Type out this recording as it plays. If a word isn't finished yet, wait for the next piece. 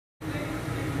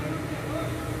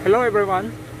Hello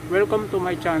everyone, welcome to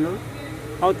my channel,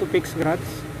 How to Fix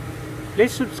Grads.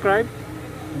 Please subscribe,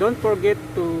 don't forget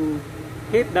to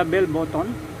hit the bell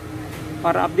button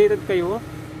para updated kayo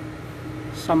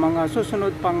sa mga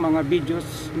susunod pang mga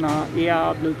videos na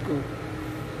i-upload ko.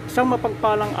 Isang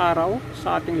mapagpalang araw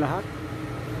sa ating lahat.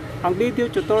 Ang video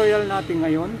tutorial natin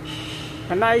ngayon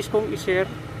na nais kong i-share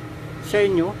sa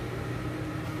inyo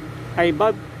ay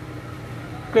valve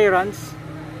clearance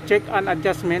check and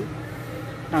adjustment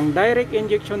ng direct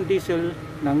injection diesel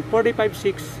ng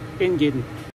 4D56 engine.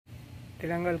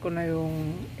 Tinanggal ko na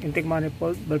yung intake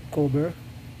manifold, valve cover,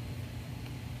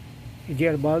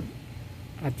 EGR valve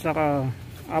at saka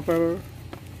upper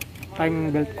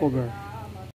timing belt cover.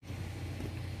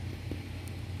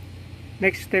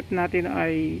 Next step natin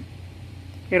ay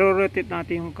i-rotate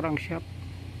natin yung crankshaft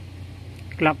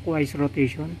clockwise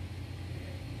rotation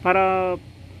para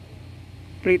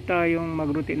free tayong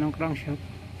mag-rotate ng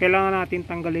crankshaft. Kailangan natin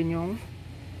tanggalin yung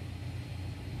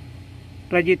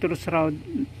radiator shroud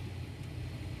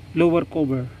lower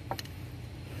cover.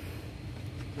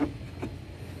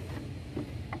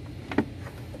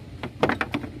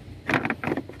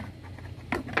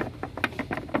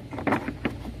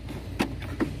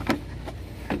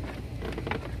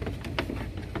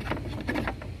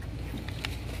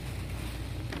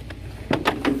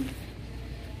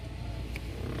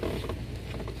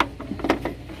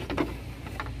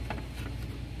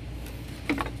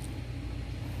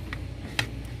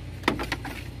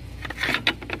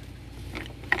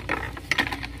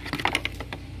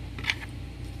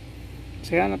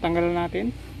 So yan, natanggalan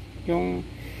natin yung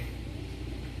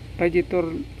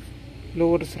radiator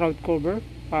lower shroud cover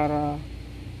para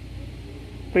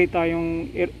free tayong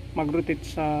mag-rotate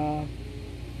sa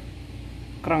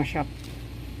crankshaft.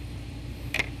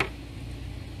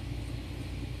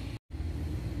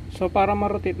 So para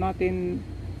ma-rotate natin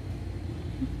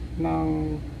ng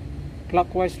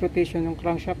clockwise rotation yung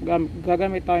crankshaft,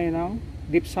 gagamit tayo ng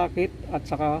dip socket at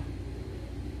saka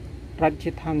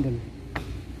ratchet handle.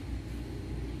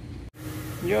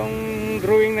 Yung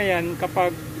drawing na yan,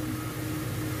 kapag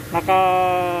naka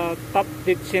top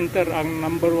dead center ang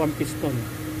number 1 piston,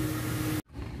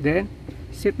 then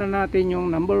set na natin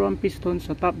yung number 1 piston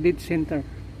sa top dead center.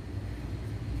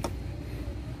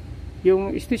 Yung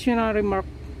stationary mark,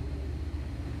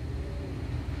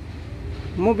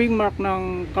 moving mark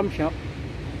ng camshaft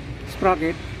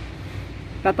sprocket,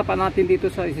 tatapan natin dito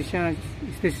sa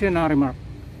stationary mark.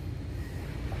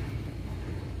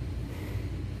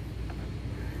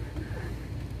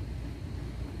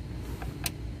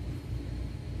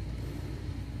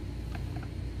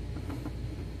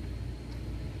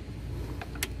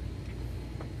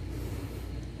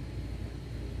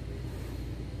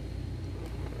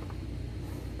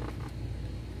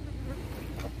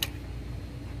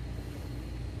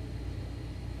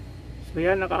 So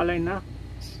yan, naka-align na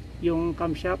yung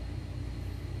camshaft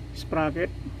sprocket.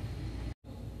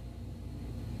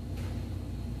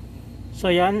 So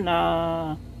yan,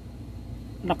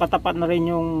 nakatapat na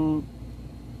rin yung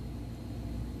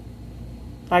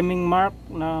timing mark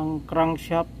ng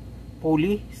crankshaft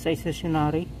pulley sa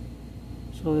stationary.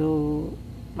 So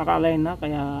naka-align na,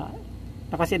 kaya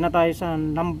nakasit na tayo sa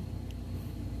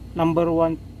number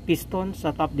 1 piston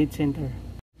sa top dead center.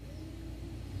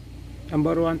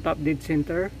 Number 1 top dead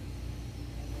center.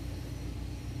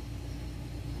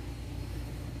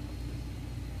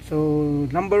 So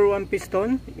number 1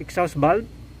 piston, exhaust valve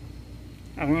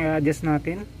ang i-adjust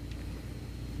natin.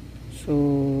 So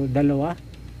dalawa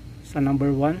sa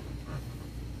number 1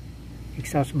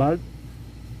 exhaust valve.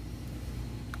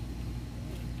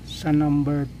 Sa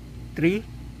number 3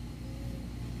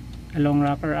 long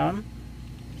rocker arm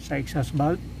sa exhaust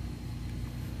valve.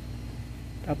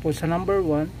 Tapos sa number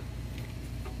 1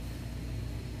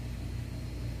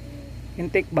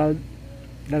 intake valve,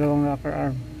 dalawang rocker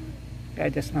arm,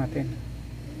 i-adjust natin.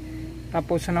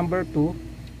 Tapos sa number 2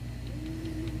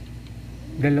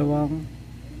 dalawang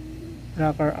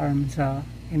rocker arm sa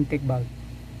intake valve.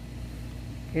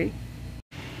 Okay,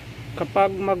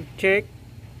 kapag mag-check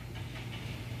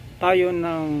tayo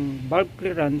ng valve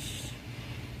clearance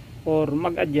or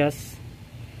mag-adjust,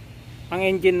 ang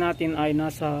engine natin ay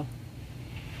nasa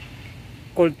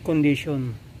cold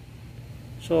condition.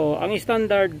 So ang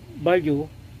standard value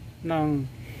ng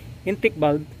intake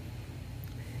valve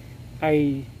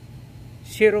ay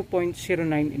 0.09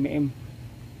 mm.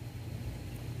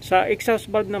 Sa exhaust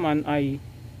valve naman ay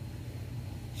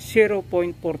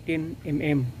 0.14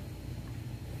 mm.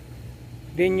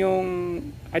 Then yung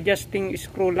adjusting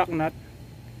screw lock nut,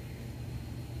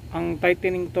 ang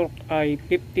tightening torque ay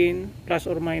 15 plus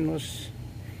or minus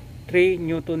 3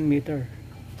 Newton meter.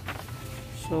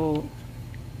 So So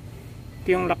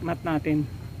ito yung lock nut natin,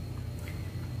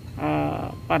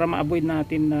 para ma-avoid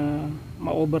natin na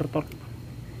ma-over torque,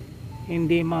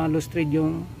 hindi ma-lustrid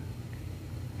yung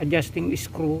adjusting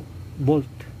screw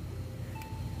bolt.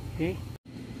 Okay,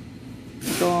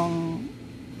 itong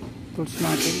tools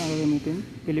natin na gagamitin: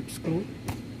 Phillips screw,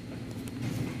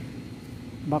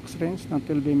 box wrench na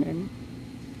 12mm,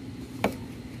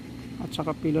 at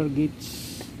saka pillar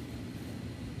gauge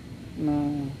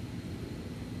na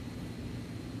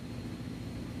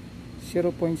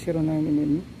 0.09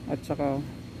 mm at saka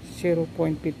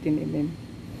 0.15 mm.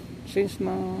 Since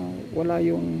na wala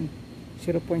yung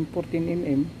 0.14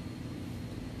 mm,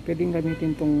 pwedeng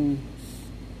gamitin tong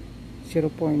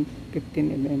 0.15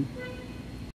 mm.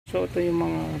 So ito yung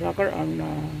mga rocker arm na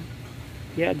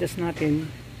i-adjust natin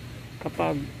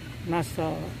kapag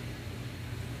nasa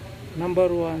number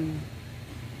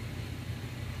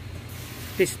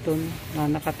 1 piston na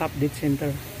naka top dead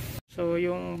center. So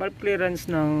yung valve clearance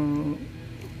ng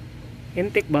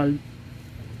intake valve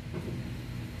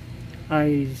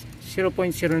ay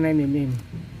 0.09 mm.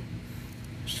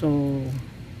 So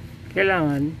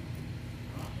kailangan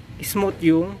smooth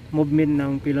yung movement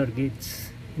ng pillar gauge,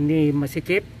 hindi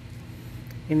masikip,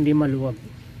 hindi maluwag.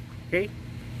 Okay,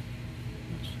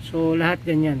 so lahat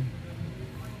ganyan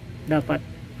dapat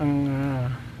ang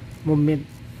movement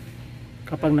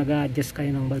kapag nag-a-adjust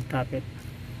kayo ng valve tappet.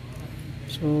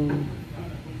 So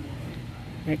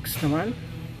next naman,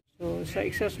 so sa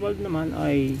exhaust valve naman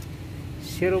ay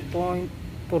 0.14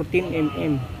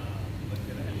 mm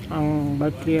ang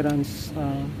valve clearance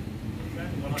sa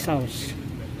exhaust.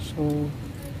 So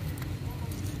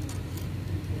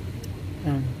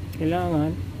yan,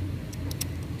 kailangan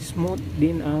smooth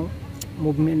din ang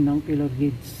movement ng pillar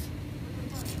gauge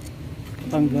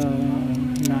kapag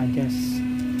na-adjust.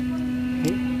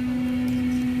 Okay,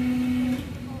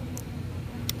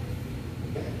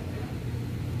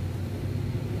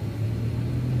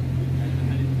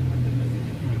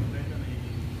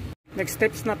 next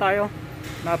steps na tayo.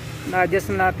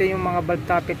 Na-adjust na natin yung mga valve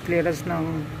tappet clearance ng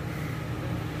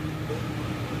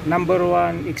number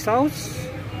 1 exhaust,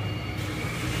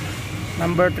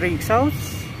 number 3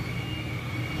 exhaust,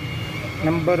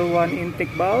 number 1 intake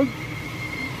valve,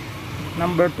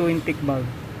 number 2 intake valve.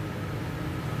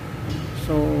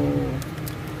 So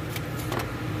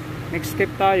next step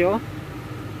tayo,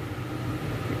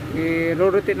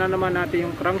 i-rotate na naman natin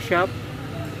yung crankshaft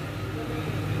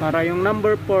para yung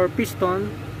number 4 piston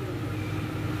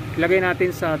ilagay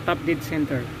natin sa top dead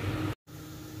center.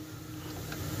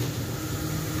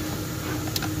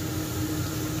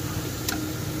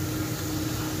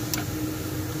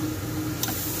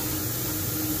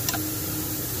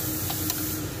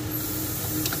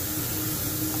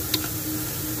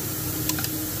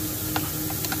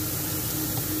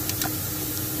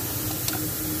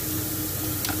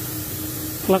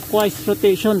 Clockwise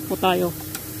rotation po tayo,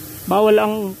 bawal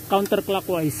ang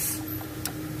counterclockwise.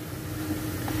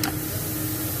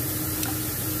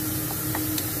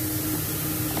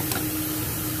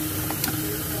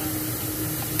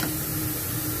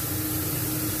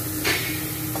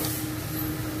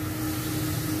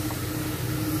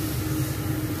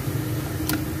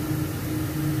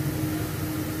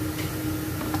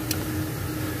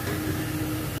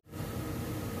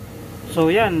 So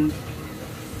yan,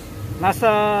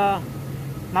 nasa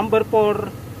number 4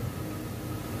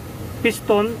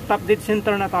 piston top dead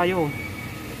center na tayo.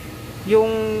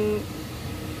 Yung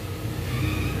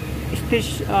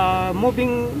stage,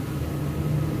 moving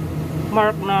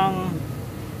mark ng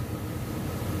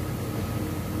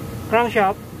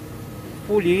crankshaft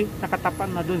pulley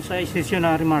nakatapan na dun sa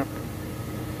stationary mark.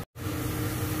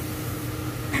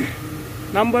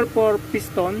 Number 4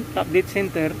 piston top dead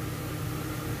center.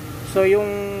 So yung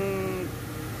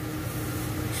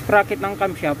sprocket ng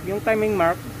camshaft, yung timing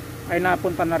mark ay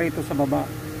napunta na rito sa baba.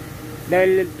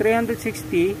 Dahil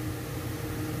 360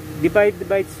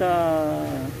 divide sa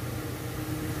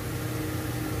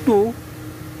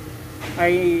 2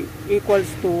 ay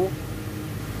equals to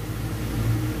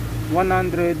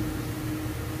 180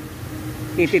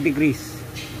 degrees.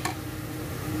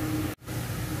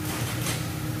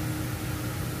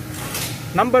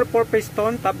 Number 4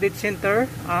 piston top dead center,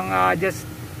 ang adjust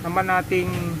naman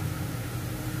nating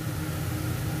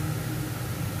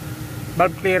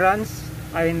valve clearance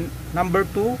ay number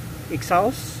 2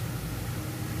 exhaust,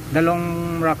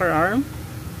 dalawang rocker arm.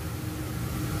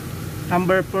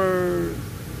 Number 4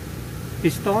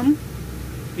 piston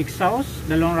exhaust,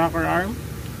 dalawang rocker arm.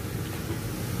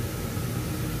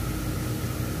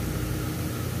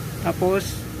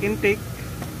 Tapos intake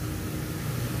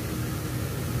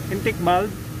valve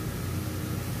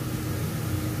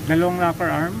dalawang rocker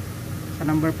arm sa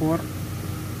number 4,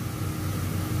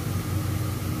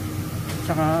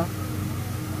 saka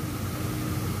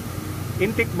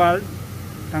intake valve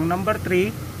ng number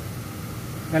 3,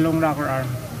 dalawang rocker arm.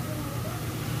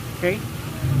 Okay,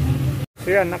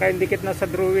 so yan, naka-indicate na sa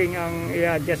drawing ang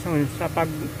i-adjust mo sa pag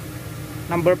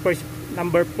number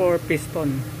 4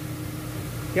 piston.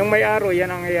 Yung may arrow,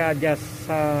 yan ang i-adjust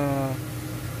sa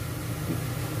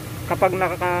kapag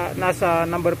nasa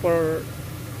number 4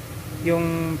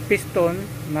 yung piston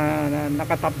na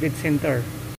naka-top dead center.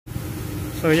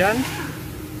 So yan,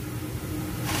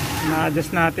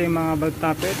 na-adjust natin yung mga valve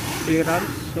tappet,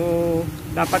 clearance. So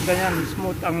dapat ganyan,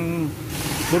 smooth ang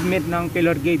movement ng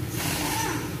pillar gauge.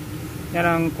 Yan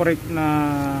ang correct na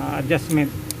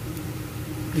adjustment.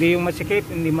 Hindi yung masikip,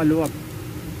 hindi maluwag.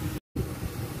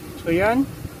 So yan,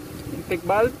 intake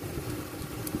valve,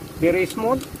 very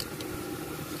smooth.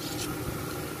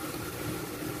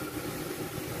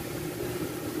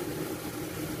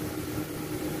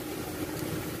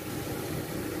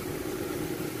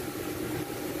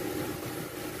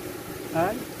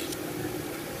 And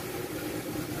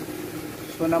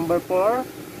so number 4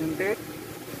 intake,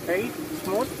 okay,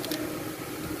 smooth.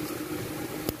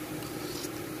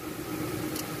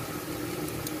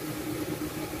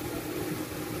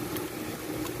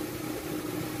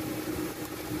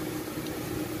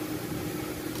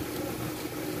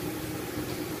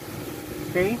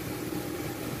 Okay,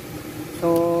 so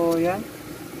yan,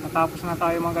 natapos na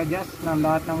tayo mag-adjust ng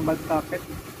lahat ng valve tappet,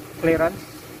 clearance.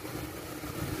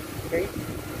 Okay,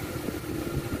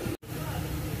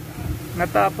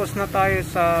 natapos na tayo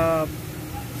sa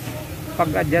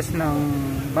pag-adjust ng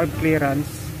valve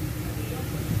clearance.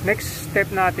 Next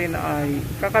step natin ay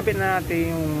kakabit na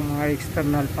natin yung mga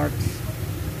external parts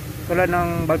tulad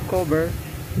ng valve cover,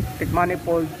 tick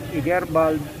manifold, gear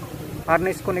valve,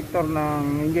 harness connector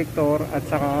ng injector, at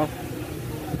saka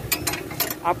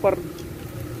upper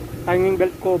timing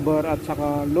belt cover at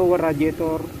saka lower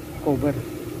radiator cover.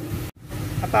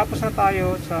 Natapos na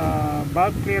tayo sa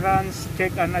valve clearance check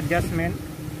and adjustment,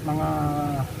 mga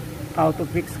how to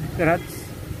fix rods.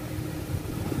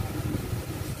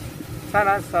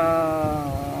 Sana sa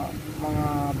mga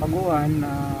baguhan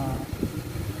na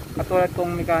katulad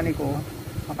kong mekaniko,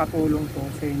 makatulong to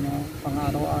sa inyo pang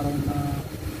araw-araw na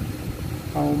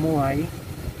pamumuhay.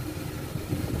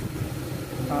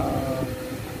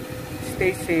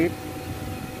 Stay safe,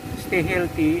 stay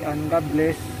healthy, and God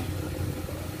bless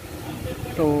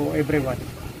to everyone.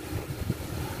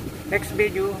 Next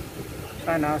video,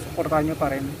 sana supportahan nyo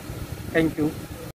pa rin. Thank you.